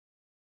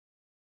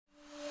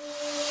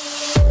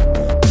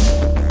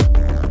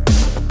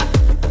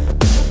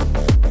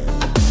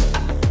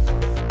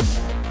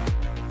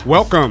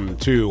Welcome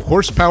to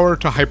Horsepower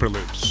to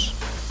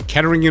Hyperloops,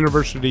 Kettering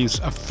University's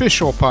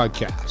official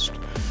podcast,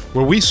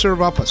 where we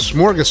serve up a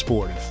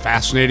smorgasbord of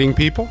fascinating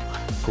people,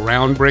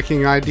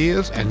 groundbreaking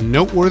ideas, and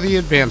noteworthy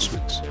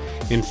advancements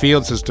in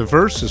fields as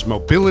diverse as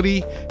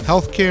mobility,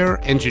 healthcare,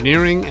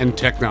 engineering, and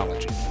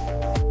technology.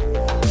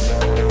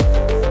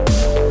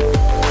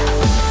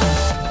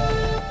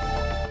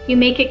 You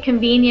make it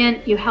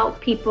convenient, you help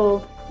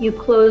people, you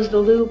close the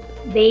loop,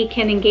 they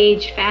can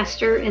engage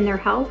faster in their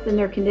health and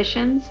their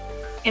conditions,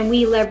 and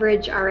we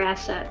leverage our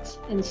assets.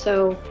 And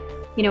so,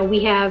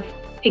 we have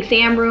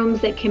exam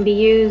rooms that can be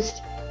used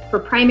for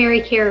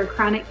primary care or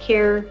chronic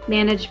care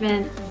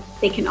management.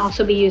 They can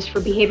also be used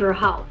for behavioral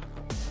health.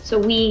 So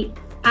we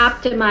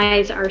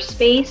optimize our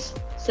space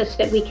such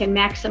that we can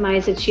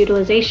maximize its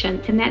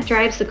utilization, and that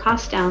drives the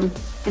cost down.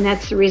 And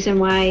that's the reason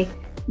why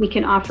we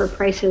can offer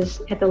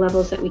prices at the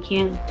levels that we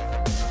can.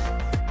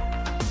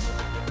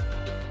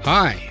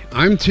 Hi,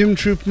 I'm Tim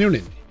Troop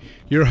Noonan,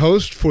 your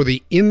host for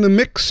the In the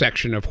Mix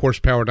section of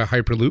Horsepower to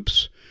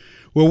Hyperloops,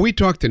 where we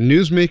talk to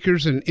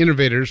newsmakers and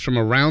innovators from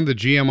around the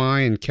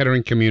GMI and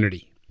Kettering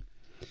community.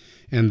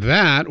 And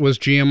that was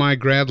GMI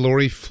grad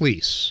Lori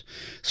Fleece,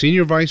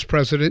 Senior Vice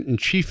President and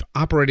Chief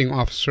Operating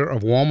Officer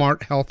of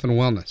Walmart Health and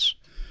Wellness,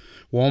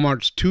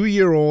 Walmart's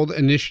 2-year-old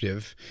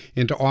initiative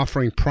into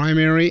offering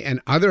primary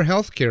and other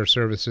healthcare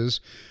services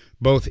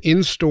both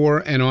in-store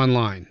and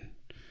online.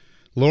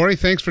 Lori,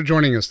 thanks for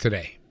joining us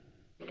today.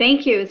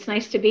 Thank you. It's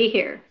nice to be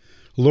here.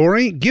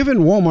 Lori, given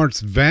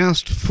Walmart's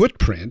vast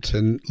footprint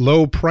and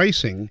low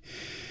pricing,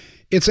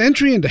 its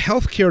entry into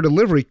healthcare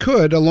delivery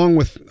could, along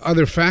with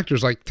other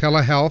factors like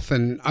telehealth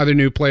and other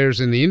new players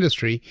in the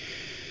industry,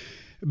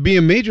 be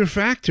a major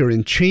factor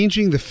in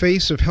changing the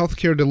face of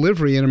healthcare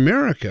delivery in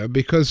America,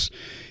 because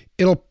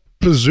it'll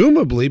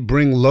presumably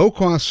bring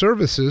low-cost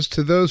services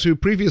to those who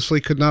previously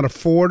could not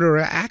afford or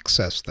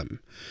access them.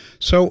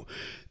 So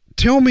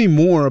tell me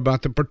more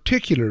about the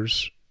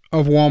particulars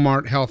of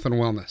Walmart Health and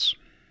Wellness.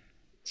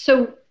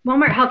 So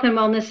Walmart Health and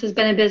Wellness has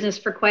been in business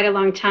for quite a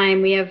long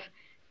time. We have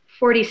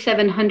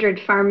 4,700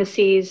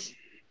 pharmacies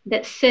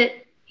that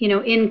sit,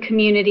 in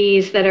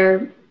communities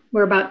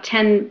we're about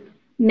 10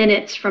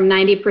 minutes from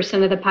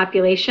 90% of the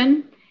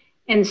population.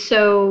 And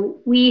so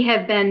we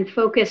have been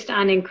focused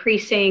on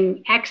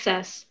increasing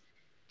access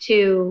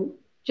to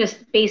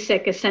just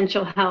basic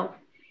essential health.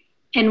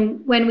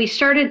 And when we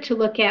started to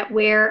look at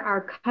where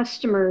our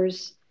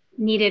customers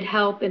needed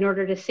help in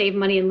order to save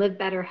money and live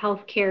better,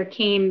 healthcare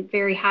came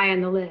very high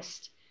on the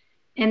list.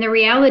 And the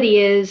reality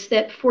is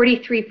that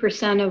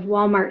 43% of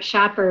Walmart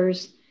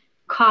shoppers,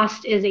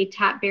 cost is a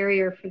top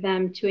barrier for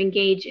them to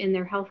engage in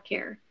their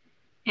healthcare.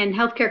 And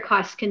healthcare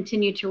costs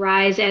continue to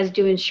rise, as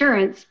do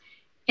insurance.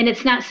 And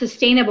it's not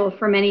sustainable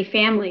for many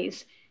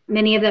families,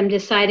 many of them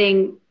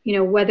deciding,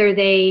 whether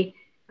they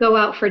go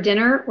out for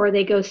dinner or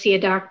they go see a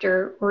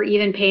doctor or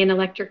even pay an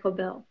electrical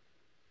bill.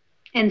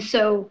 And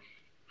so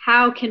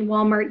how can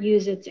Walmart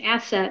use its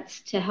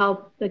assets to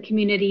help the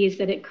communities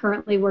that it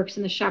currently works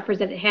and the shoppers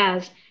that it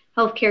has?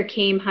 Healthcare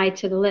came high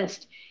to the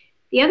list.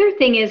 The other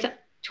thing is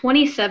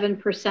 27%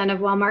 of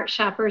Walmart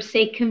shoppers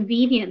say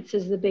convenience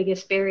is the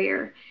biggest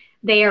barrier.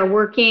 They are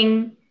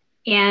working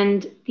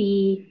and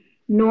the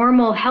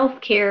normal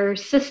healthcare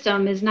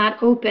system is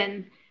not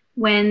open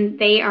when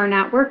they are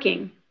not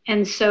working.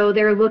 And so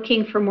they're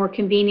looking for more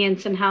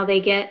convenience in how they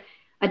get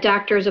a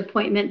doctor's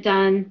appointment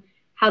done,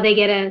 how they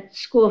get a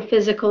school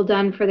physical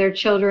done for their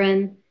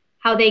children,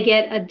 how they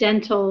get a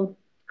dental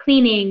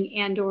cleaning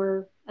and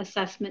or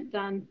assessment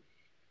done.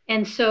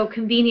 And so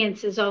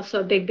convenience is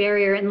also a big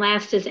barrier. And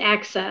last is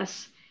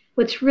access.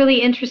 What's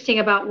really interesting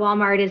about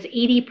Walmart is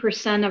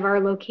 80% of our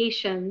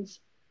locations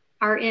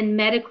are in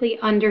medically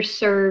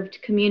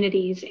underserved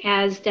communities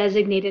as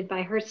designated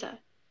by HRSA.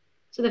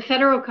 So the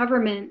federal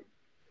government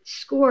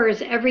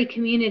scores every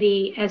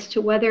community as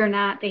to whether or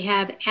not they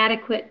have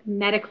adequate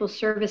medical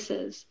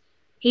services.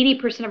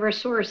 80% of our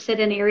stores sit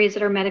in areas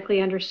that are medically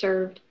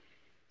underserved.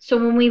 So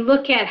when we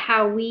look at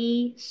how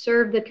we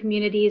serve the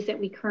communities that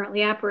we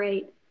currently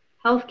operate,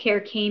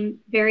 healthcare came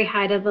very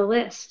high to the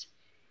list.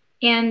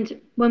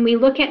 And when we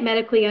look at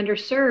medically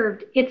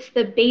underserved, it's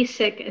the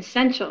basic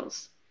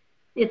essentials.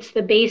 It's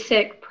the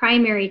basic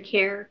primary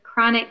care,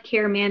 chronic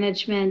care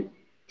management,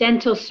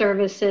 dental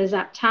services,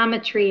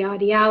 optometry,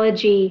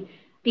 audiology,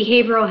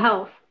 behavioral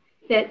health,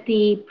 that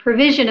the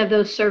provision of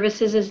those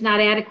services is not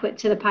adequate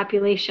to the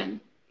population.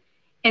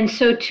 And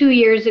so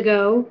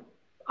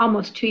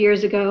almost 2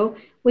 years ago,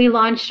 we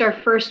launched our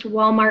first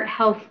Walmart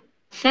Health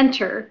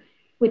Center,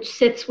 which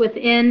sits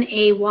within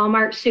a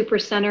Walmart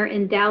Supercenter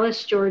in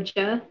Dallas,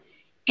 Georgia.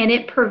 And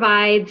it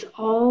provides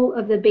all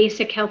of the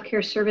basic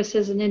healthcare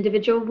services an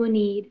individual will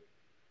need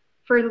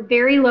for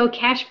very low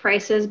cash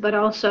prices, but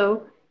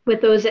also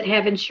with those that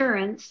have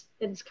insurance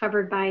that is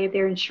covered by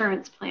their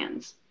insurance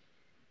plans.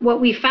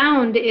 What we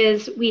found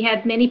is we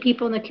had many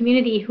people in the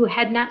community who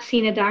had not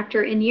seen a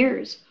doctor in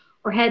years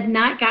or had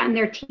not gotten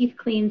their teeth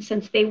cleaned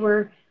since they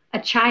were a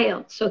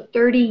child. So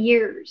 30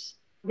 years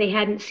they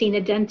hadn't seen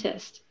a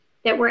dentist,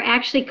 that were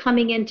actually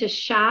coming in to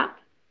shop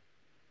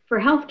for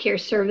healthcare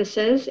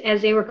services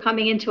as they were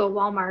coming into a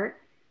Walmart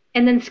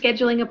and then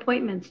scheduling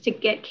appointments to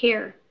get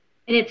care.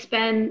 And it's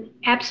been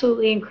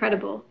absolutely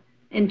incredible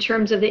in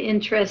terms of the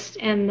interest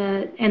and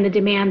the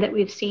demand that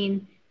we've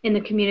seen in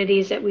the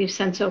communities that we've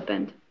since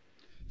opened.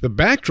 The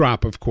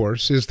backdrop, of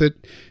course, is that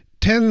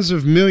tens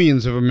of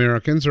millions of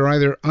Americans are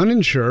either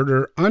uninsured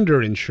or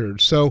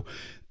underinsured. So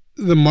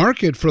the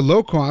market for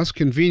low-cost,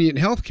 convenient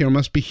healthcare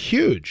must be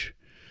huge.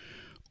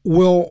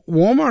 Will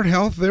Walmart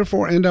Health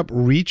therefore end up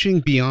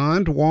reaching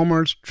beyond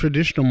Walmart's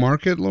traditional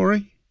market,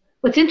 Lori?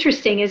 What's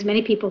interesting is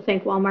many people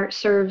think Walmart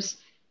serves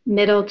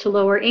middle to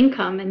lower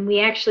income, and we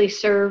actually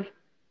serve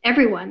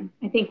everyone.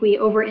 I think we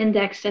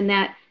over-index in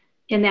that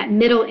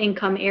middle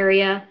income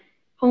area,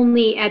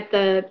 only at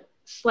the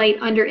slight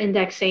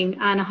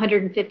under-indexing on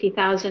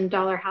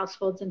 $150,000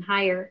 households and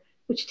higher,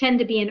 which tend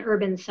to be in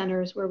urban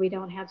centers where we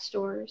don't have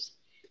stores.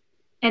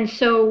 And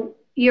so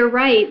you're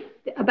right,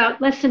 about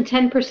less than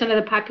 10%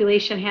 of the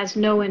population has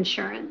no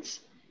insurance.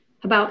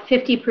 About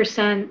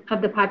 50%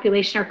 of the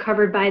population are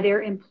covered by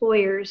their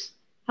employers'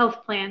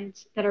 health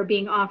plans that are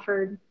being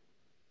offered.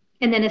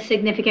 And then a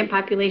significant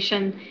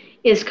population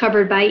is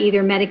covered by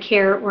either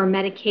Medicare or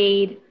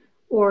Medicaid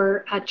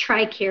or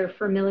TRICARE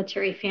for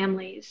military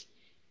families.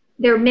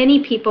 There are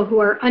many people who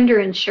are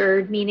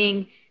underinsured,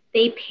 meaning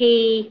they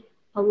pay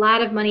a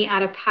lot of money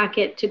out of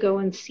pocket to go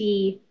and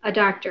see a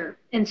doctor.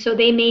 And so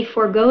they may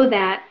forego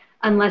that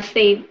unless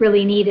they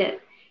really need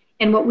it.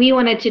 And what we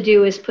wanted to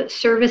do is put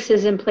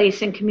services in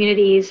place in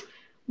communities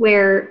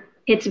where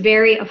it's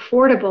very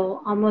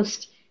affordable,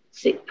 almost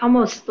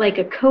like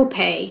a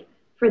copay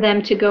for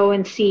them to go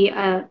and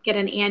get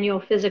an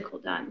annual physical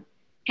done.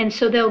 And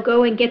so they'll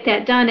go and get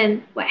that done.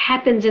 And what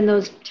happens in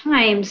those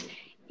times,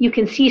 you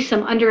can see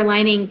some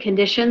underlying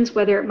conditions,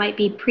 whether it might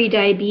be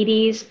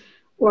prediabetes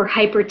or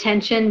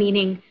hypertension,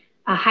 meaning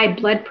a high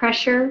blood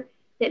pressure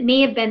that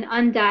may have been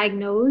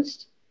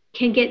undiagnosed,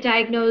 can get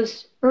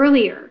diagnosed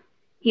earlier.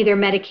 Either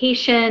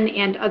medication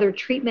and other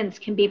treatments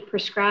can be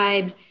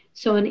prescribed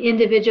so an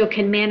individual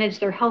can manage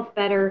their health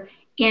better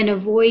and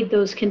avoid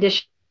those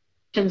conditions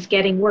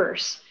getting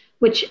worse,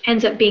 which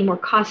ends up being more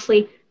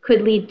costly,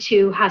 could lead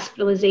to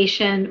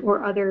hospitalization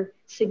or other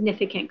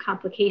significant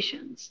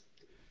complications.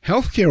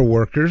 Healthcare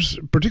workers,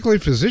 particularly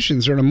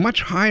physicians, are in a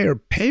much higher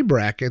pay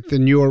bracket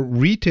than your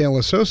retail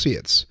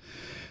associates.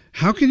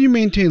 How can you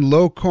maintain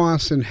low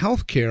costs in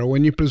healthcare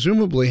when you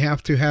presumably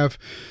have to have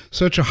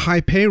such a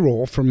high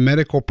payroll for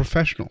medical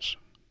professionals?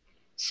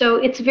 So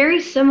it's very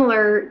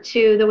similar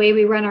to the way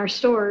we run our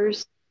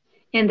stores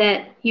in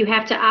that you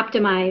have to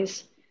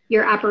optimize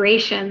your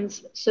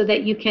operations so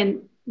that you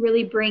can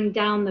really bring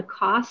down the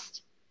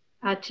cost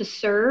to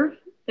serve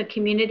the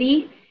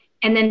community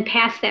and then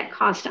pass that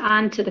cost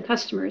on to the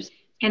customers.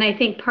 And I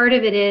think part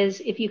of it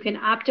is if you can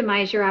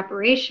optimize your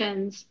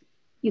operations,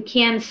 you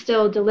can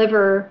still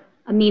deliver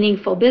a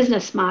meaningful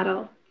business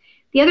model.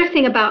 The other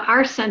thing about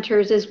our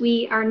centers is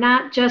we are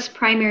not just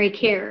primary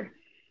care,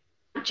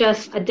 not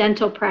just a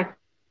dental practice,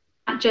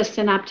 not just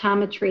an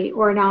optometry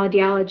or an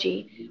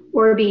audiology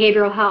or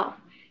behavioral health.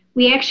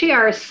 We actually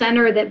are a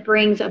center that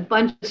brings a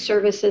bunch of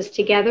services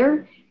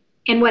together.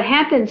 And what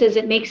happens is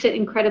it makes it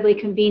incredibly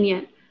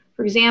convenient.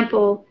 For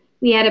example,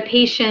 we had a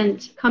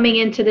patient coming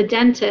into the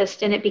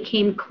dentist and it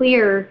became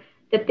clear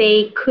that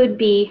they could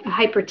be a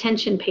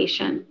hypertension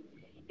patient.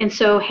 And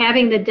so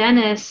having the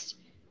dentist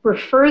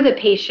refer the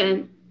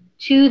patient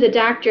to the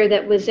doctor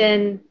that was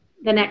in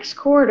the next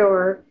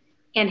corridor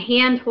and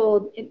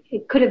handhold,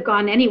 it could have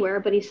gone anywhere,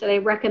 but he said, I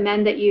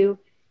recommend that you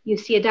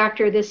see a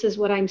doctor. This is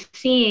what I'm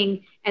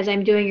seeing as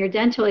I'm doing your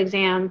dental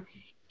exam.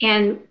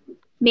 And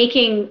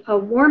making a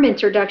warm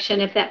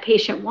introduction, if that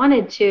patient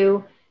wanted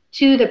to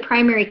the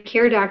primary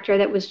care doctor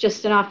that was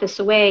just an office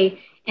away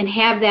and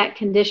have that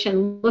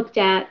condition looked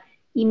at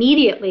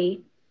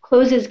immediately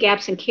closes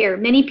gaps in care.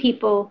 Many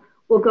people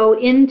will go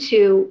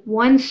into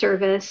one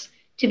service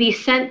to be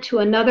sent to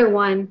another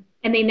one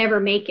and they never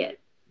make it.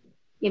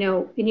 You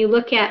know, when you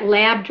look at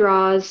lab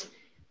draws,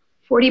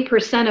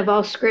 40% of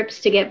all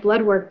scripts to get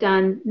blood work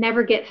done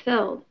never get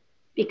filled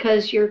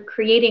because you're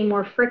creating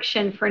more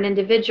friction for an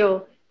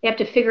individual. They have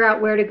to figure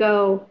out where to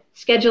go,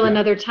 schedule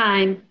another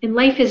time, and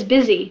life is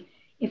busy.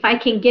 If I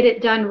can get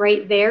it done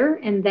right there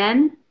and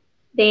then,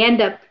 they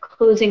end up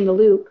closing the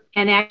loop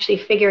and actually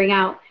figuring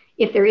out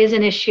if there is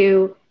an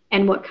issue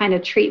and what kind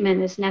of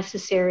treatment is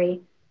necessary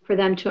for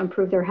them to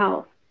improve their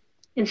health.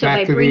 And so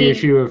back to the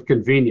issue of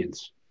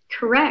convenience.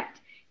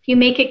 Correct. If you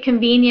make it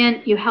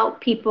convenient, you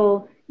help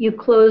people, you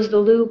close the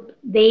loop,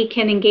 they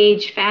can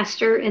engage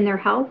faster in their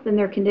health and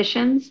their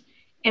conditions,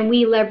 and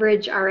we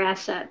leverage our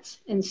assets.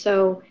 And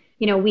so,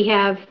 you know, we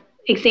have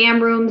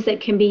exam rooms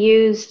that can be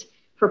used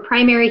for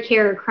primary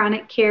care or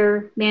chronic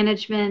care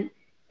management.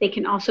 They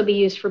can also be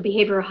used for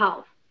behavioral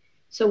health.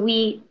 So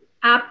we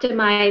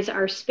optimize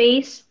our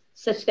space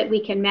such that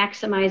we can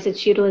maximize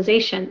its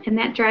utilization, and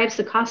that drives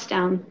the cost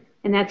down.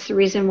 And that's the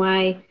reason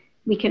why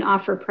we can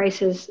offer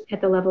prices at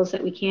the levels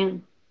that we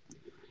can.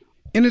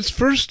 In its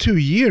first 2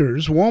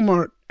 years,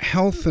 Walmart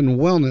Health and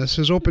Wellness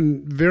has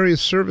opened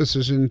various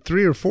services in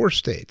 3 or 4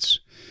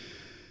 states.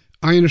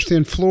 I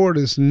understand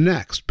Florida's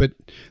next, but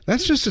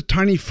that's just a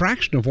tiny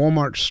fraction of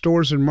Walmart's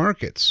stores and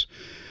markets.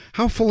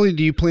 How fully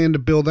do you plan to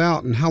build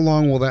out, and how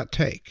long will that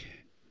take?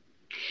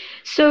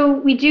 So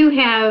we do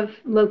have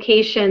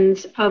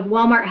locations of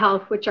Walmart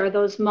Health, which are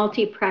those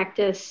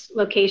multi-practice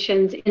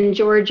locations in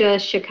Georgia,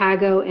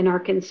 Chicago, and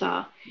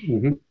Arkansas.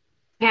 Mm-hmm.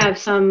 We have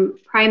some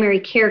primary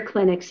care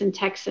clinics in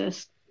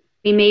Texas.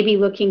 We may be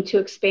looking to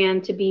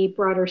expand to be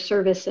broader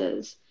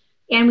services.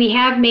 And we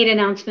have made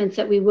announcements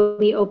that we will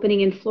be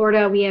opening in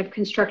Florida. We have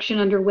construction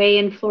underway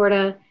in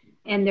Florida,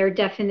 and there are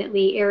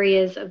definitely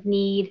areas of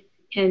need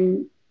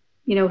in,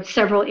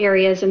 several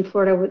areas in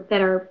Florida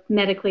that are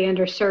medically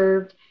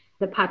underserved.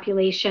 The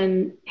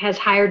population has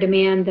higher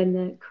demand than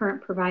the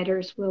current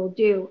providers will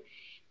do.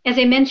 As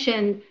I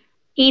mentioned,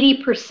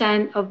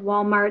 80% of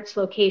Walmart's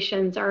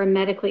locations are in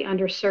medically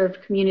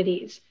underserved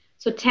communities.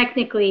 So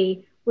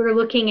technically, we're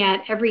looking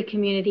at every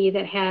community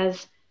that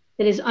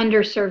is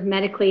underserved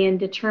medically and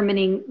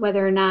determining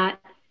whether or not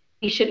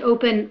we should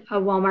open a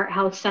Walmart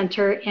Health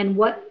Center and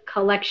what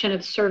collection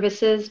of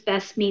services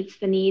best meets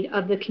the need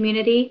of the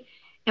community.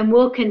 And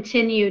we'll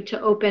continue to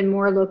open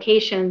more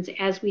locations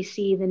as we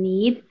see the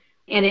need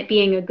and it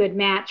being a good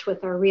match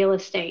with our real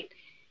estate.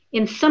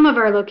 In some of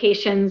our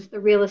locations, the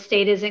real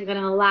estate isn't going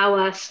to allow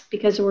us,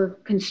 because we're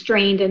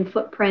constrained in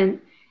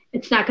footprint,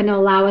 it's not going to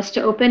allow us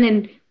to open.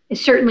 And I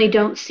certainly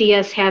don't see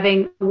us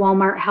having a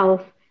Walmart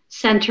Health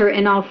Center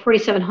in all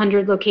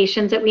 4,700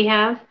 locations that we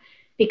have,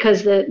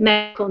 because the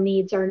medical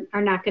needs are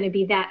not going to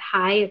be that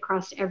high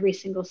across every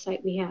single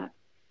site we have.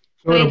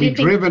 So it'll be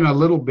driven a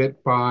little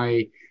bit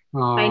by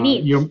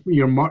needs. your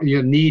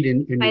need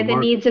in by your the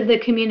needs of the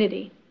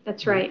community.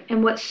 That's right.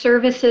 And what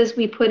services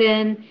we put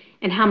in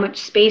and how much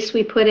space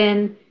we put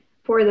in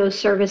for those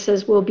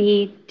services will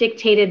be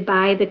dictated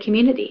by the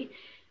community.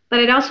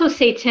 But I'd also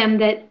say, Tim,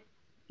 that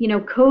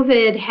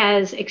COVID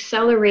has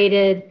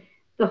accelerated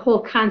the whole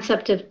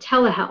concept of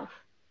telehealth.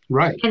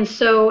 Right. And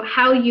so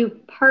how you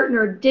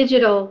partner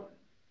digital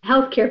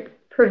healthcare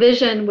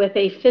provision with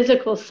a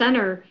physical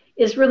center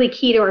is really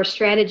key to our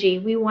strategy.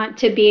 We want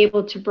to be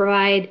able to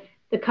provide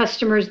the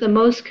customers the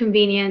most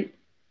convenient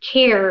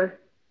care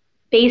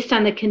based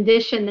on the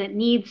condition that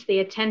needs the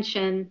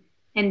attention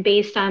and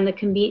based on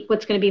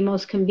what's going to be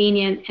most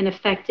convenient and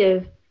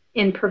effective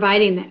in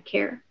providing that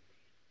care.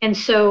 And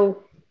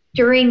so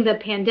during the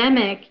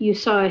pandemic, you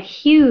saw a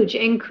huge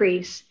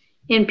increase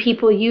in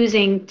people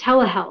using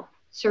telehealth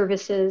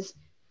services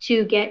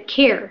to get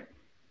care.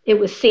 It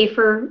was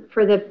safer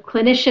for the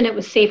clinician, it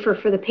was safer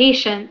for the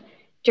patient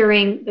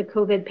during the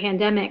COVID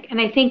pandemic.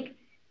 And I think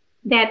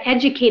that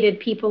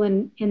educated people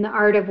in the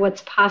art of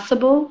what's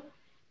possible.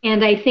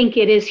 And I think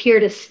it is here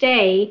to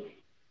stay.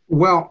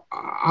 Well,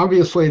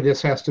 obviously, this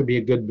has to be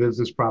a good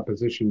business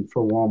proposition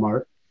for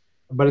Walmart.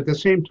 But at the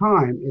same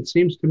time, it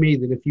seems to me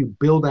that if you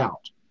build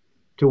out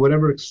to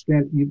whatever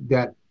extent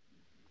that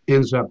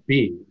ends up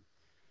being,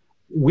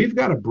 we've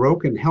got a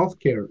broken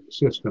healthcare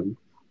system.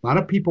 A lot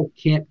of people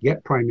can't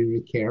get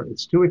primary care.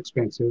 It's too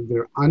expensive.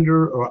 They're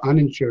under or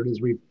uninsured,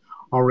 as we've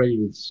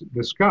already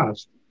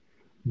discussed.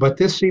 But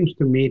this seems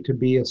to me to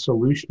be a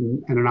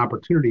solution and an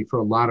opportunity for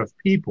a lot of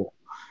people.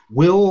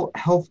 Will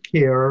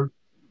healthcare,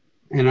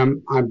 and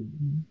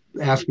I'm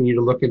asking you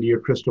to look into your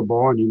crystal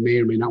ball, and you may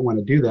or may not want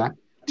to do that,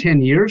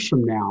 10 years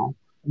from now,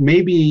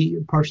 maybe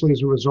partially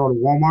as a result of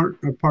Walmart,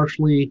 or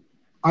partially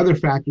other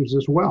factors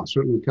as well,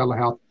 certainly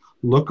telehealth,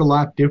 look a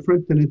lot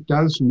different than it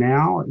does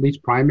now, at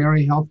least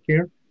primary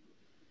healthcare?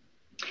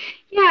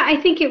 Yeah, I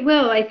think it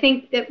will. I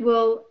think that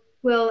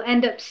we'll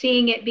end up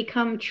seeing it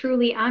become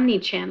truly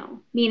omni-channel,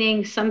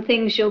 meaning some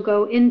things you'll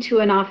go into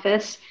an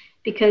office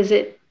because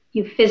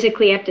you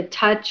physically have to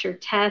touch or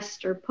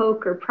test or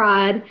poke or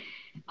prod.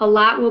 A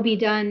lot will be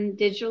done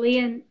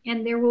digitally,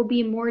 and there will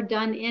be more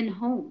done in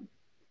home.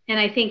 And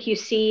I think you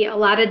see a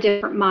lot of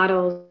different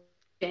models.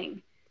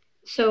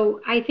 So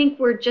I think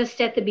we're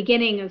just at the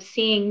beginning of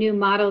seeing new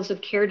models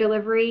of care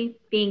delivery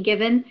being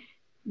given.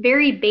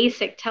 Very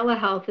basic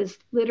telehealth is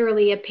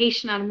literally a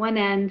patient on one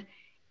end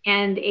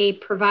and a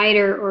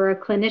provider or a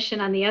clinician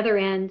on the other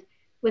end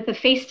with a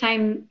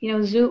FaceTime,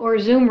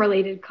 Zoom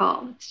related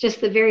call. It's just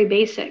the very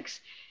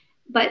basics.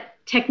 But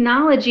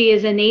technology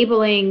is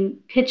enabling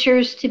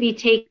pictures to be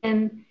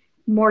taken,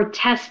 more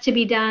tests to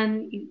be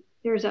done.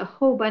 There's a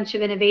whole bunch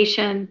of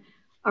innovation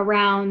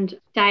around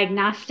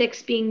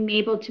diagnostics being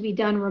able to be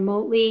done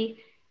remotely,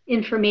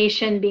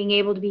 information being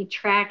able to be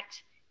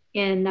tracked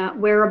in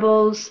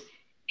wearables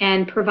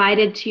and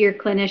provided to your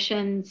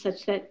clinician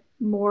such that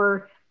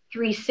more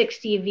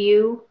 360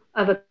 view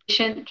of a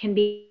patient can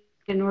be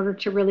in order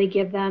to really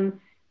give them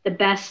the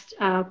best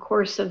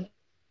course of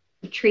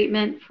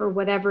treatment for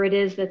whatever it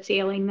is that's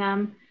ailing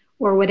them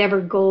or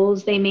whatever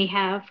goals they may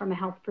have from a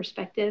health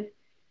perspective.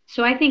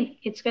 So I think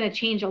it's going to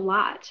change a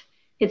lot.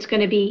 It's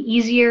going to be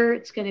easier.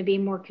 It's going to be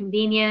more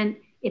convenient.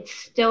 It's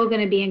still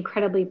going to be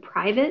incredibly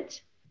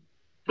private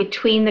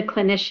between the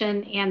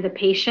clinician and the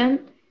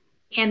patient.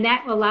 And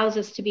that allows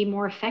us to be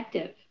more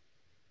effective.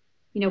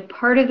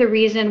 Part of the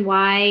reason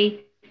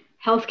why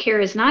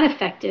healthcare is not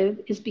effective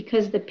is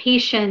because the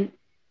patient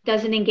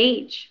doesn't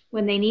engage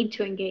when they need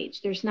to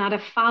engage. There's not a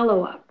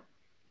follow-up.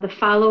 The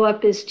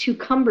follow-up is too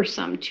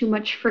cumbersome, too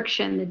much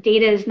friction. The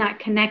data is not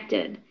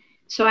connected.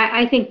 So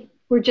I think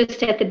we're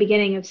just at the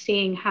beginning of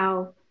seeing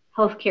how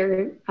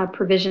healthcare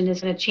provision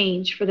is going to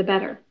change for the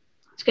better.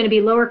 It's going to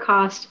be lower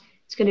cost,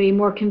 it's going to be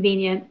more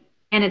convenient,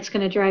 and it's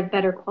going to drive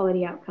better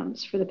quality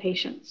outcomes for the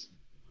patients.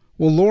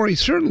 Well, Lori,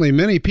 certainly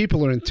many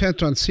people are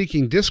intent on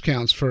seeking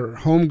discounts for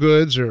home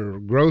goods or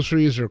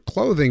groceries or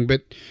clothing,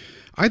 but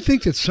I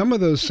think that some of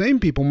those same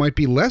people might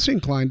be less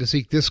inclined to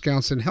seek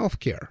discounts in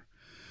healthcare.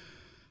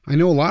 I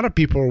know a lot of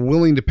people are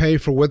willing to pay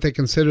for what they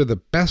consider the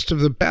best of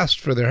the best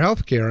for their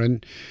healthcare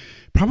and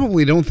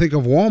probably don't think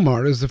of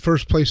Walmart as the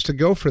first place to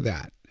go for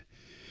that.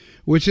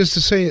 Which is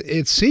to say,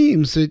 it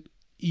seems that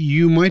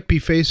you might be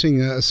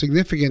facing a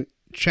significant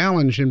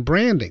challenge in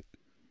branding.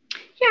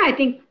 Yeah, I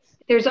think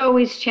there's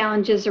always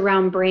challenges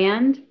around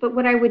brand, but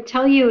what I would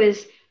tell you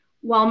is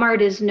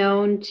Walmart is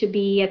known to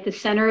be at the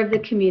center of the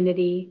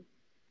community.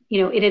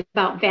 You know, it is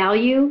about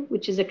value,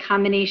 which is a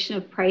combination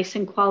of price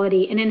and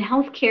quality. And in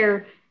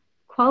healthcare,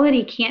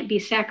 quality can't be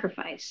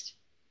sacrificed.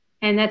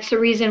 And that's the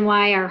reason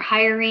why our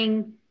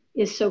hiring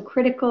is so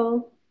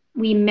critical.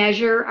 We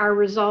measure our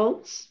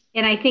results.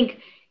 And I think,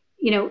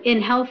 you know,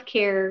 in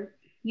healthcare,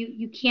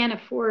 you can't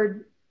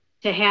afford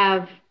to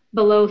have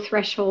below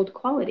threshold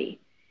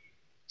quality.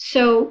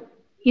 So,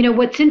 you know,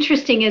 what's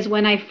interesting is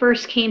when I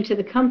first came to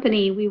the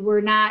company, we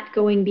were not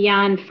going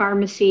beyond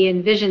pharmacy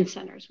and vision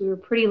centers. We were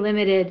pretty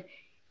limited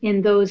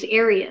in those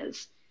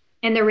areas.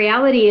 And the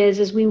reality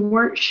is we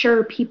weren't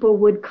sure people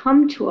would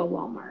come to a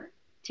Walmart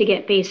to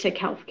get basic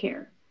health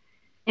care.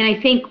 And I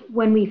think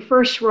when we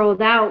first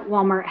rolled out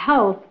Walmart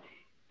Health,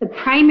 the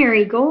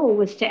primary goal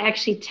was to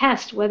actually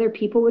test whether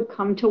people would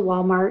come to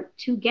Walmart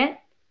to get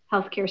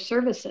healthcare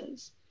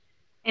services.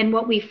 And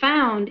what we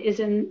found is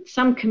in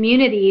some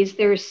communities,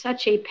 there is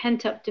such a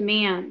pent-up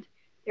demand.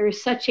 There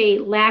is such a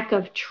lack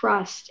of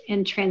trust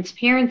and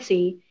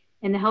transparency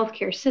in the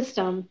healthcare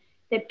system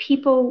that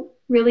people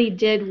really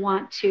did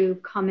want to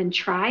come and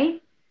try.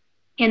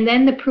 And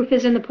then the proof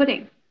is in the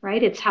pudding,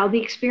 right? It's how the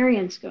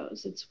experience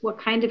goes. It's what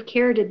kind of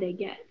care did they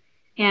get?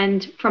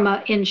 And from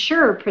an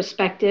insurer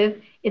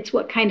perspective, it's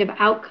what kind of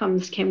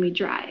outcomes can we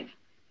drive?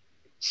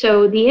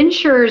 So the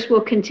insurers will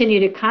continue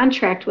to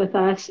contract with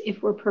us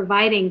if we're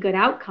providing good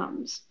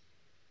outcomes.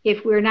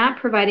 If we're not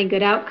providing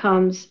good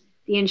outcomes,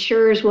 the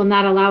insurers will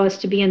not allow us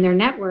to be in their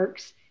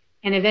networks,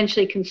 and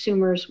eventually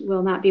consumers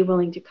will not be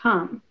willing to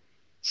come.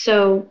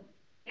 So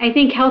I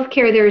think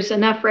healthcare, there's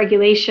enough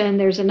regulation,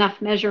 there's enough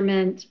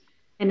measurement,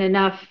 and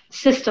enough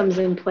systems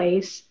in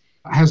place.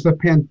 Has the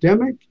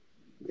pandemic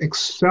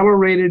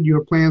accelerated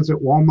your plans at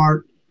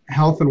Walmart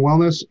Health and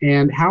Wellness,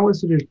 and how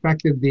has it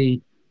affected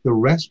the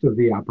rest of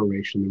the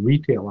operation, the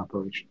retail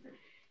operation?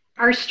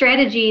 Our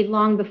strategy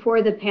long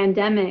before the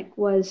pandemic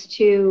was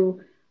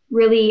to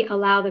really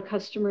allow the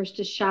customers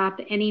to shop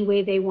any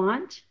way they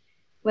want,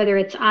 whether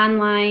it's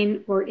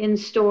online or in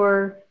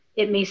store.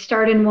 It may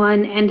start in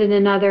one, end in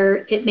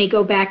another. It may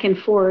go back and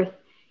forth.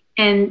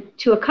 And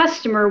to a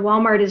customer,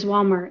 Walmart is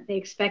Walmart. They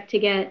expect to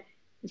get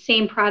the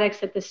same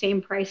products at the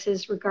same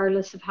prices,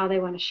 regardless of how they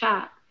want to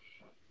shop.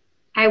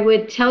 I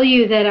would tell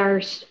you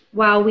that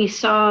while we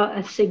saw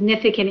a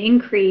significant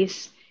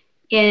increase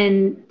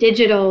in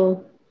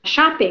digital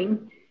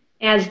shopping,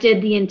 as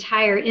did the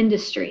entire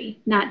industry,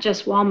 not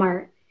just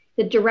Walmart,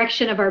 the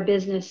direction of our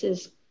business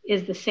is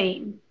the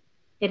same.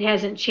 It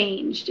hasn't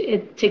changed.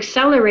 It's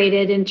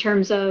accelerated in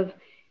terms of,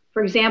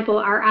 for example,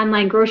 our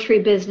online grocery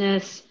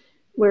business,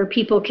 where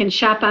people can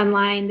shop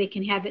online, they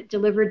can have it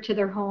delivered to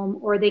their home,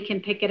 or they can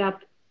pick it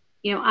up,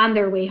 on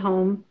their way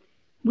home.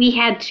 We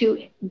had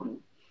to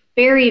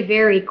very,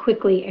 very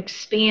quickly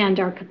expand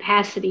our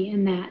capacity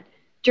in that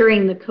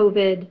during the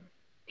COVID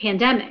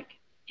pandemic.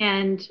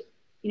 And,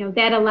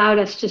 that allowed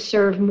us to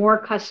serve more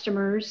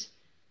customers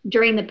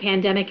during the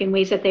pandemic in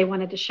ways that they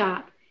wanted to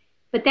shop.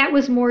 But that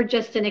was more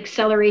just an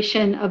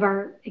acceleration of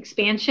our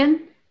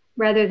expansion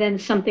rather than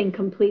something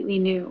completely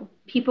new.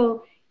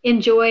 People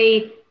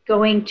enjoy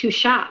going to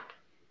shop.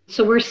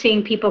 So we're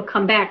seeing people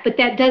come back, but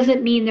that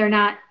doesn't mean they're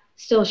not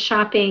still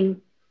shopping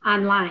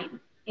online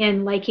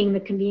and liking the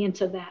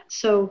convenience of that.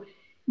 So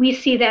we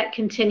see that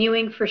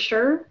continuing for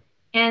sure.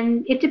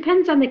 And it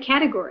depends on the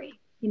category.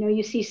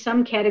 You see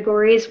some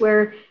categories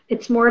where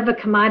it's more of a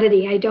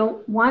commodity. I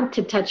don't want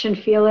to touch and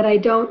feel it. I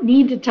don't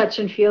need to touch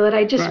and feel it.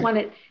 I just want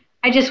it.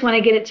 I just want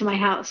to get it to my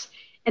house.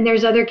 And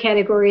there's other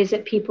categories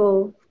that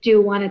people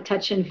do want to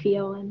touch and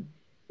feel, and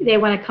they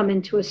want to come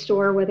into a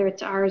store, whether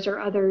it's ours or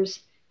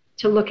others,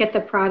 to look at the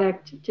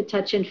product, to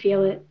touch and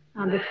feel it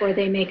before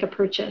they make a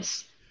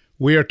purchase.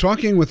 We are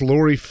talking with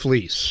Lori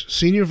Flees,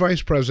 Senior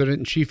Vice President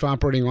and Chief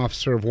Operating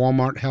Officer of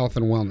Walmart Health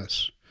and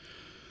Wellness.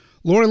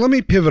 Lori, let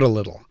me pivot a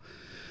little.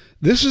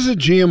 This is a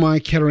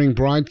GMI Kettering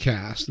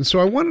broadcast, and so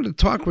I wanted to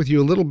talk with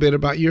you a little bit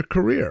about your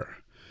career.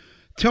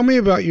 Tell me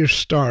about your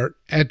start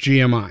at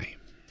GMI.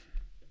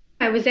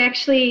 I was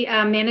actually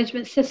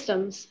management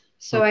systems.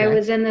 So okay. I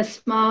was in the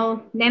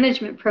small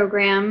management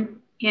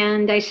program,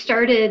 and I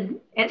started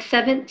at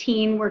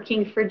 17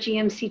 working for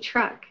GMC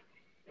Truck.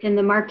 in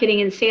the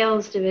marketing and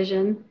sales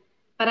division,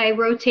 but I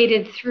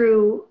rotated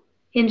through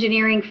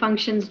engineering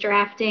functions,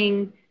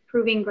 drafting,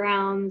 proving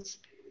grounds,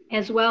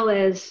 as well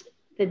as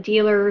the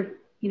dealer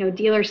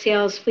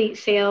sales, fleet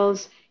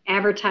sales,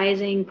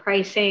 advertising,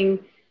 pricing.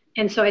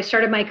 And so I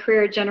started my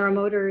career at General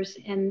Motors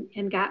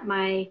and got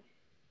my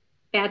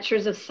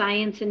Bachelor's of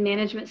Science in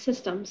Management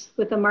Systems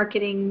with a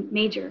marketing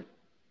major.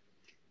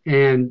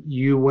 And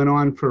you went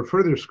on for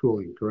further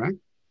schooling, correct?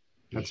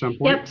 At some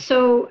point? Yep.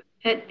 So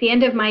at the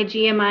end of my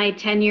GMI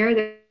tenure,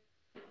 there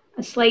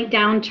was a slight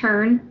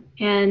downturn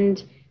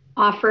and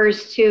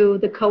offers to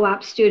the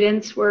co-op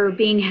students were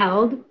being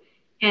held.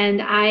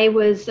 And I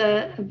was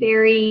a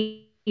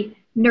very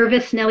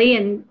nervous Nellie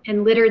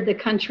and littered the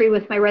country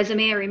with my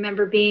resume. I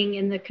remember being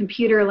in the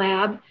computer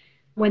lab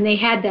when they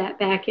had that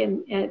back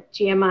at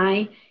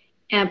GMI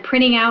and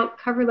printing out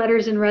cover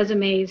letters and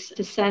resumes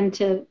to send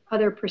to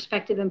other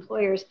prospective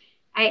employers.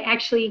 I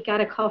actually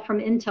got a call from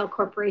Intel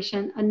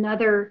Corporation,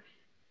 another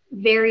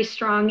very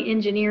strong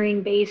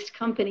engineering-based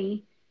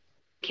company,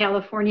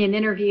 California, and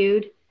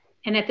interviewed,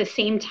 and at the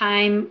same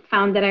time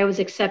found that I was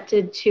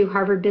accepted to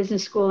Harvard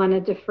Business School on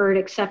a deferred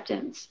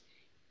acceptance.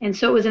 And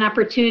so it was an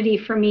opportunity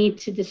for me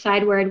to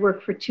decide where I'd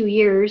work for 2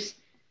 years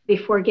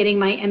before getting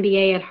my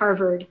MBA at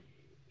Harvard.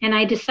 And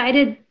I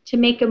decided to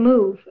make a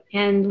move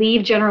and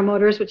leave General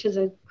Motors, which is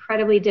an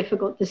incredibly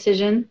difficult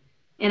decision.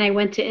 And I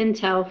went to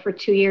Intel for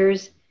 2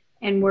 years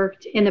and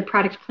worked in the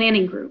product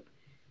planning group,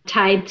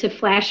 tied to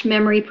flash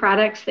memory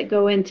products that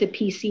go into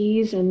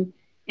PCs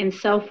and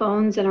cell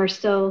phones and are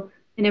still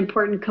an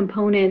important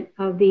component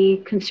of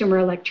the consumer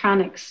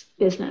electronics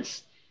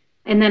business.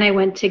 And then I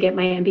went to get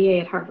my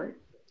MBA at Harvard.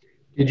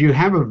 Did you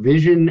have a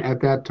vision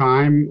at that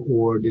time,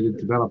 or did it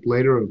develop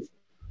later, of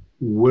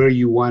where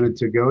you wanted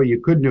to go?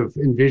 You couldn't have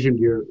envisioned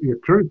your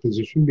current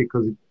position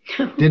because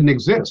it didn't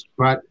exist,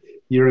 but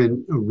you're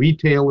in a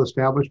retail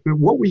establishment.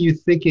 What were you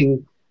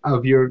thinking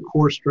of your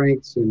core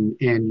strengths and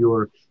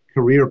your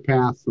career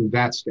path from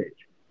that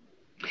stage?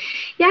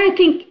 Yeah, I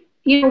think,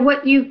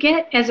 what you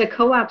get as a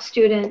co-op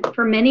student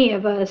for many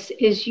of us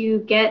is you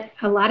get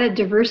a lot of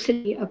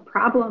diversity of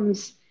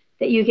problems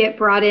that you get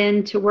brought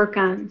in to work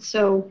on.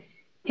 So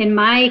in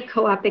my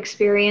co-op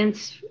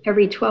experience,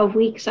 every 12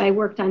 weeks, I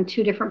worked on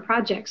 2 different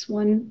projects,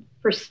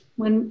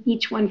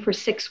 each one for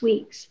 6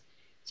 weeks.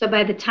 So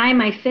by the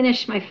time I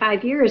finished my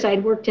 5 years,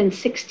 I'd worked in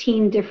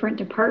 16 different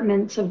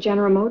departments of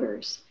General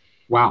Motors.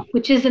 Wow.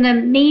 Which is an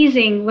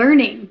amazing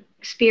learning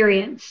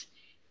experience.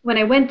 When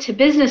I went to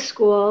business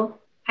school,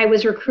 I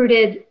was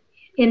recruited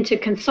into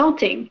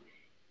consulting.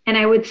 And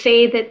I would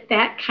say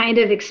that kind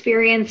of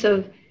experience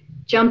of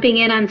jumping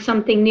in on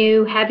something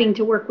new, having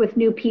to work with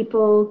new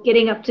people,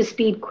 getting up to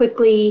speed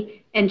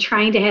quickly, and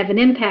trying to have an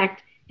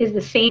impact is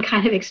the same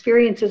kind of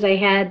experiences I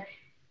had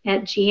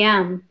at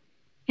GM.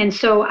 And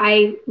so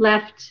I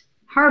left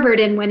Harvard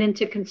and went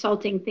into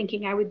consulting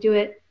thinking I would do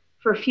it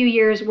for a few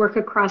years, work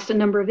across a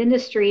number of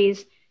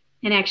industries,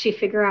 and actually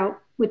figure out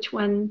which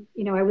one,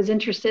 I was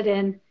interested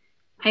in.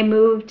 I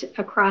moved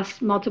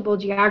across multiple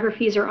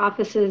geographies or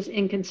offices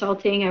in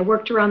consulting. I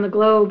worked around the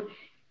globe.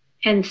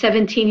 And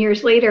 17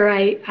 years later,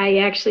 I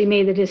actually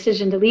made the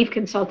decision to leave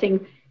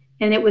consulting.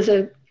 And it was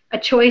a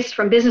choice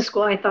from business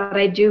school I thought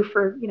I'd do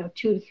for 2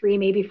 to 3,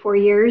 maybe 4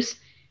 years.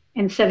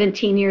 And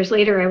 17 years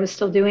later, I was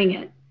still doing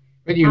it.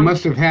 But you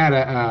must have had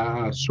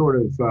a sort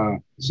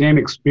of same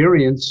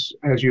experience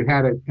as you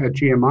had at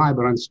GMI,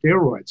 but on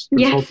steroids,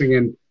 consulting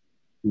in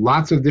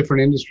lots of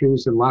different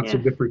industries and lots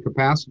of different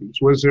capacities.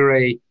 Was there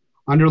a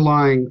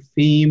underlying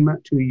theme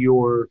to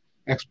your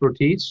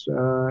expertise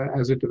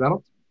as it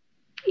developed?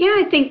 Yeah,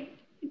 I think,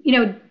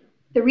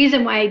 the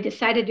reason why I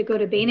decided to go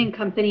to Bain &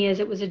 Company is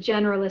it was a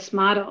generalist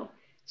model.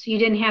 So you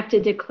didn't have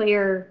to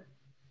declare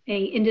a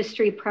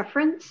industry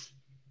preference.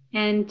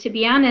 And to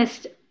be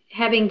honest,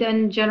 having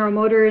done General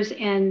Motors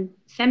and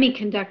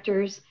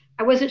semiconductors,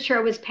 I wasn't sure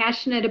I was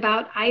passionate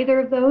about either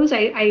of those.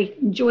 I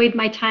enjoyed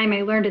my time.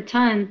 I learned a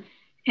ton.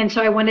 And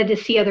so I wanted to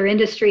see other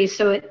industries.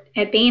 So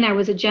at Bain, I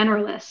was a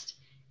generalist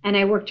and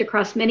I worked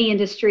across many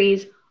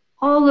industries.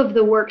 All of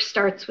the work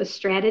starts with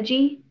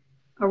strategy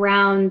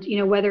around,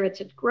 whether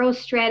it's a growth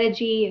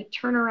strategy, a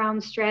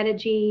turnaround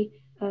strategy,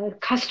 a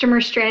customer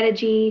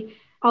strategy.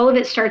 All of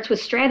it starts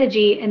with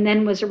strategy and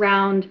then was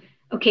around,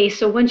 okay,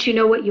 so once you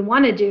know what you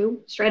want to do,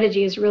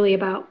 strategy is really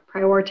about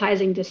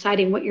prioritizing,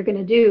 deciding what you're going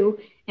to do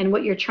and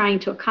what you're trying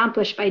to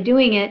accomplish by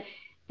doing it.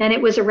 Then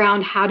it was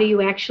around how do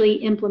you actually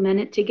implement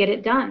it to get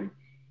it done.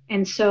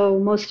 And so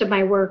most of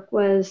my work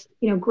was,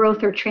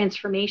 growth or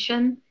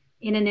transformation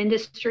in an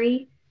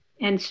industry,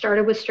 and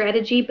started with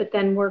strategy, but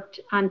then worked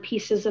on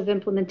pieces of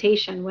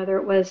implementation, whether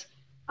it was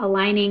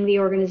aligning the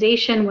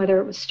organization, whether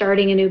it was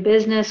starting a new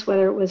business,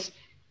 whether it was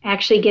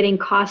actually getting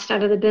cost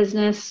out of the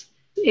business.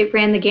 It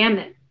ran the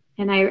gamut.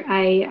 And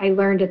I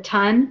learned a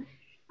ton.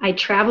 I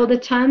traveled a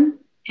ton.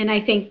 And I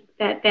think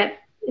that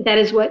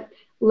is what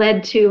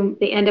led to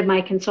the end of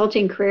my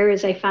consulting career,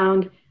 is I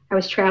found I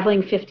was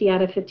traveling 50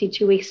 out of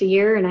 52 weeks a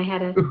year, and I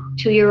had a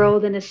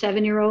 2-year-old and a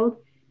 7-year-old.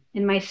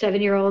 And my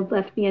 7-year-old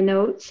left me a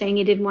note saying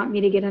he didn't want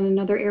me to get on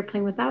another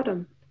airplane without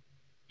him.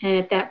 And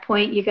at that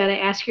point, you got to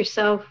ask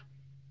yourself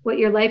what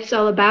your life's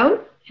all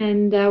about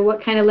and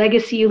what kind of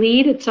legacy you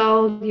lead. It's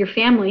all your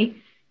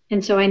family.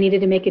 And so I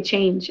needed to make a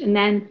change. And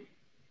then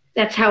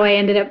that's how I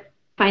ended up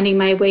finding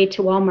my way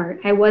to Walmart.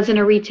 I wasn't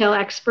a retail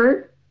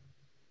expert.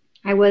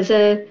 I was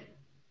a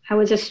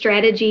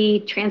strategy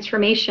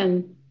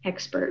transformation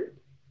expert.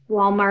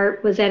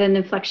 Walmart was at an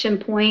inflection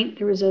point.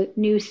 There was a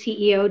new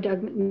CEO,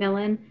 Doug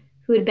McMillon,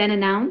 who had been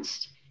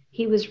announced.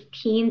 He was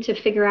keen to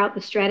figure out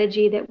the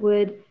strategy that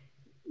would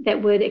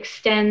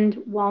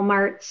extend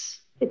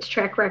its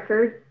track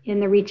record in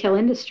the retail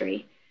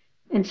industry.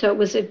 And so it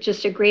was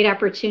just a great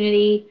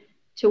opportunity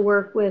to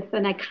work with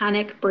an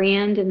iconic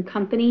brand and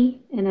company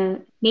and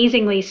an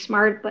amazingly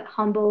smart but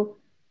humble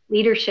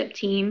leadership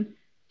team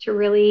to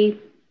really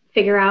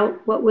figure out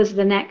what was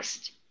the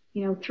next,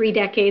 3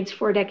 decades,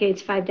 4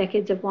 decades, 5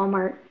 decades of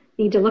Walmart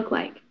need to look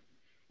like.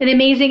 An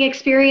amazing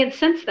experience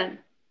since then.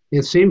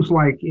 It seems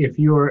like if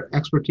your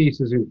expertise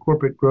is in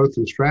corporate growth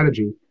and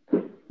strategy,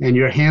 and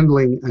you're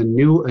handling a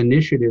new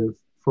initiative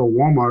for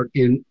Walmart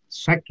in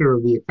sector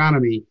of the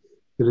economy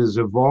that is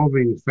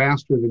evolving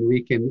faster than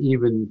we can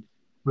even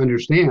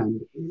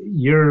understand,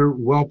 you're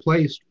well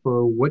placed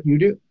for what you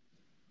do.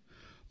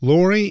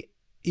 Lori,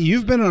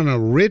 you've been on a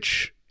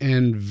rich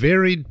and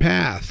varied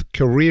path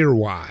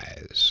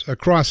career-wise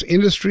across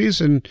industries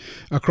and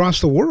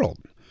across the world.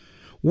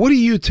 What do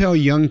you tell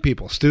young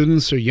people,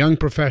 students or young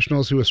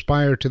professionals who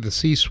aspire to the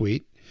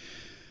C-suite,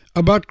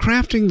 about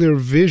crafting their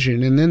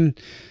vision and then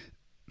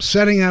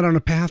setting out on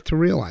a path to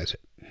realize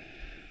it?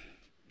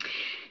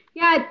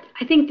 Yeah,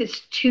 I think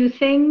there's 2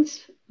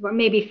 things, or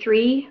maybe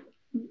 3.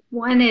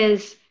 One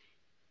is,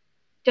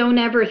 don't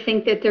ever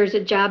think that there's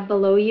a job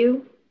below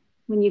you.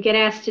 When you get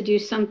asked to do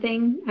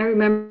something, I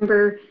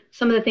remember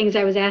some of the things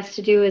I was asked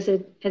to do as a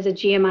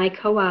GMI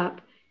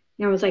co-op.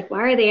 I was like,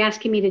 why are they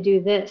asking me to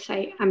do this?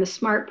 I'm a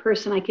smart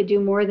person. I could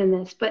do more than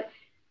this. But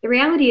the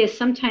reality is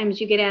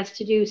sometimes you get asked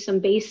to do some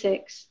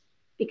basics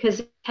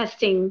because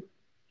testing,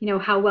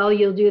 how well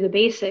you'll do the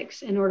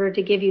basics in order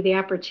to give you the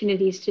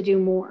opportunities to do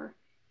more.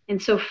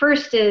 And so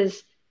first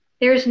is,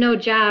 there's no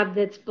job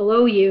that's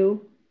below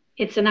you.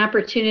 It's an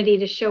opportunity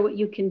to show what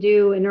you can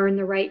do and earn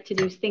the right to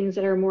do things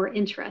that are more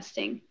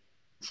interesting.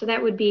 So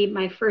that would be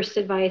my first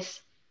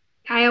advice.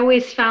 I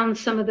always found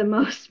some of the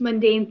most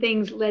mundane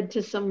things led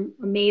to some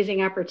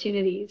amazing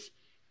opportunities.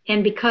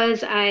 And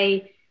because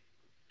I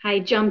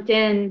jumped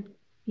in,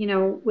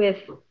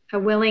 with a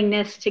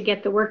willingness to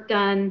get the work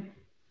done,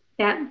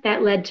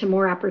 that led to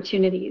more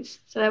opportunities.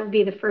 So that would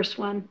be the first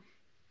one.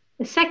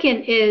 The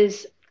second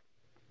is,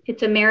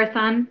 it's a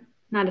marathon,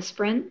 not a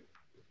sprint.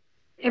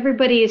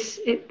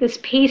 This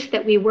pace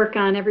that we work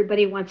on,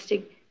 everybody wants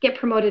to get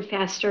promoted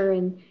faster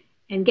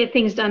and get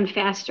things done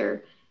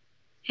faster.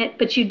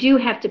 But you do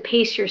have to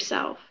pace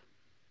yourself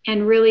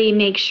and really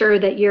make sure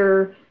that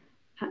you're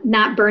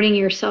not burning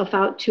yourself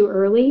out too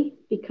early,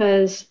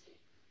 because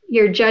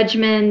your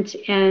judgment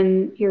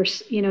and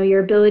your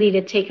ability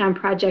to take on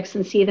projects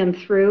and see them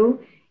through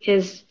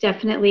is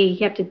definitely,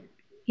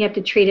 you have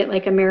to treat it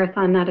like a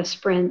marathon, not a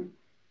sprint,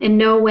 and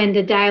know when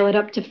to dial it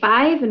up to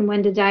 5 and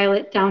when to dial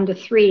it down to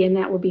 3, and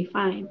that will be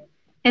fine.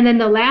 And then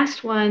the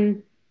last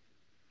one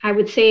I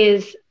would say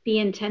is, be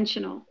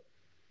intentional.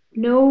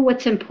 Know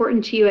what's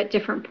important to you at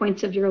different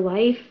points of your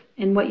life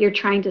and what you're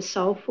trying to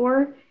solve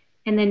for,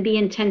 and then be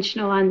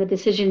intentional on the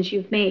decisions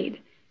you've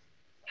made.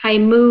 I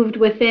moved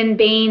within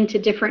Bain to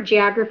different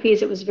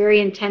geographies. It was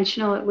very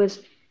intentional. It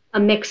was a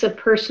mix of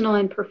personal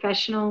and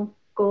professional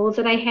goals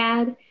that I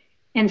had.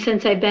 And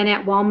since I've been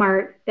at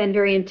Walmart, been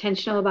very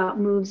intentional about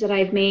moves that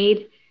I've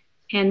made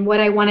and what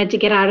I wanted to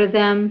get out of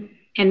them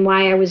and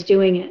why I was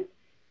doing it.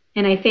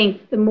 And I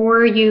think the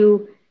more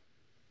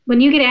when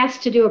you get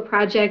asked to do a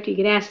project, you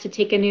get asked to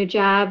take a new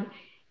job,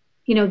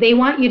 they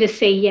want you to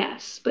say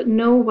yes, but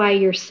know why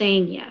you're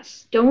saying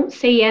yes. Don't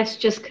say yes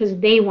just because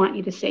they want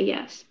you to say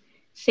yes.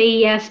 Say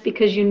yes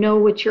because you know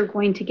what you're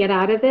going to get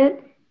out of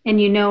it,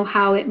 and you know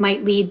how it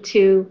might lead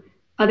to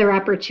other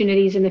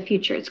opportunities in the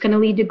future. It's going to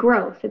lead to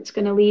growth. It's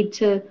going to lead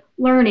to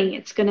learning.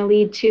 It's going to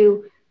lead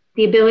to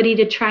the ability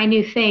to try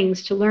new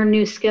things, to learn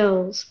new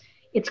skills.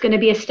 It's going to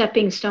be a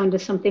stepping stone to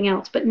something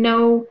else. But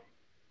know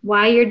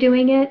why you're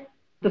doing it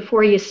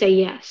before you say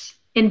yes,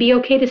 and be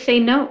okay to say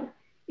no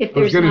if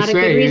there's not a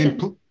good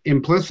reason.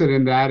 Implicit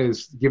in that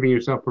is giving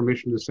yourself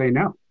permission to say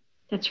no.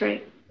 That's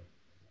right.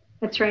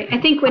 I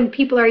think when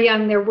people are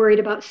young, they're worried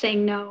about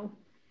saying no.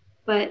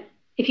 But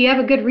if you have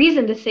a good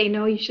reason to say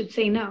no, you should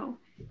say no.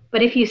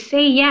 But if you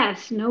say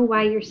yes, know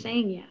why you're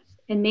saying yes,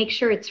 and make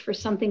sure it's for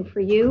something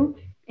for you,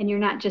 and you're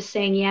not just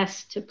saying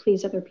yes to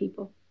please other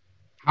people.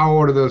 How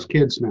old are those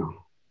kids now?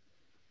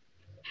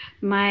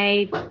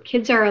 My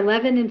kids are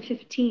 11 and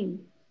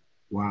 15.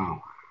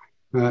 Wow.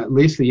 At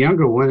least the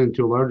younger one, and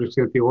to a large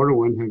extent the older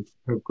one,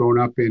 have grown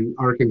up in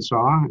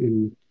Arkansas,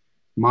 and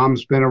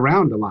mom's been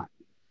around a lot.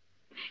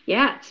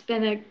 Yeah, it's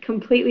been a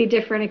completely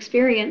different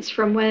experience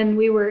from when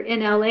we were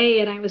in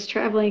LA and I was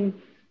traveling.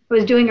 I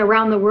was doing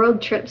around the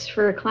world trips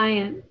for a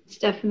client. It's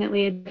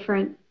definitely a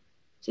different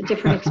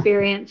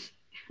experience.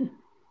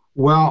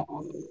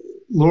 Well,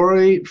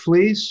 Lori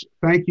Fleece,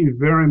 thank you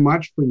very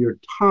much for your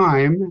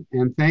time,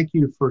 and thank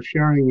you for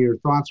sharing your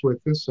thoughts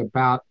with us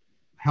about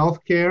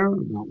healthcare,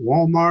 about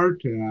Walmart,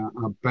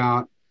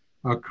 about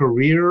a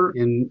career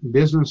in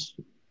business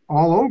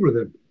all over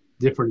the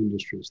different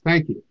industries.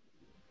 Thank you.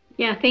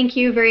 Yeah, thank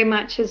you very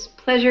much. It's a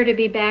pleasure to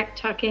be back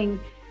talking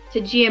to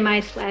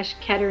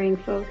GMI/Kettering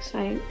folks.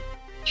 I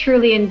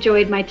truly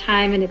enjoyed my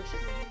time, and it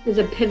is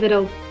a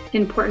pivotal,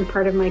 important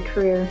part of my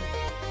career.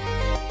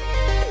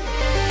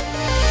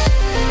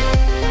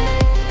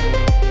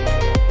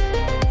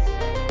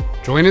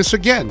 Join us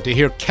again to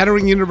hear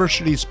Kettering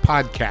University's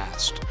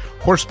podcast,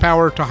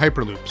 Horsepower to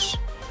Hyperloops,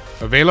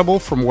 available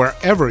from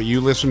wherever you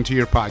listen to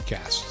your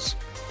podcasts.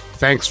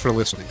 Thanks for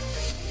listening.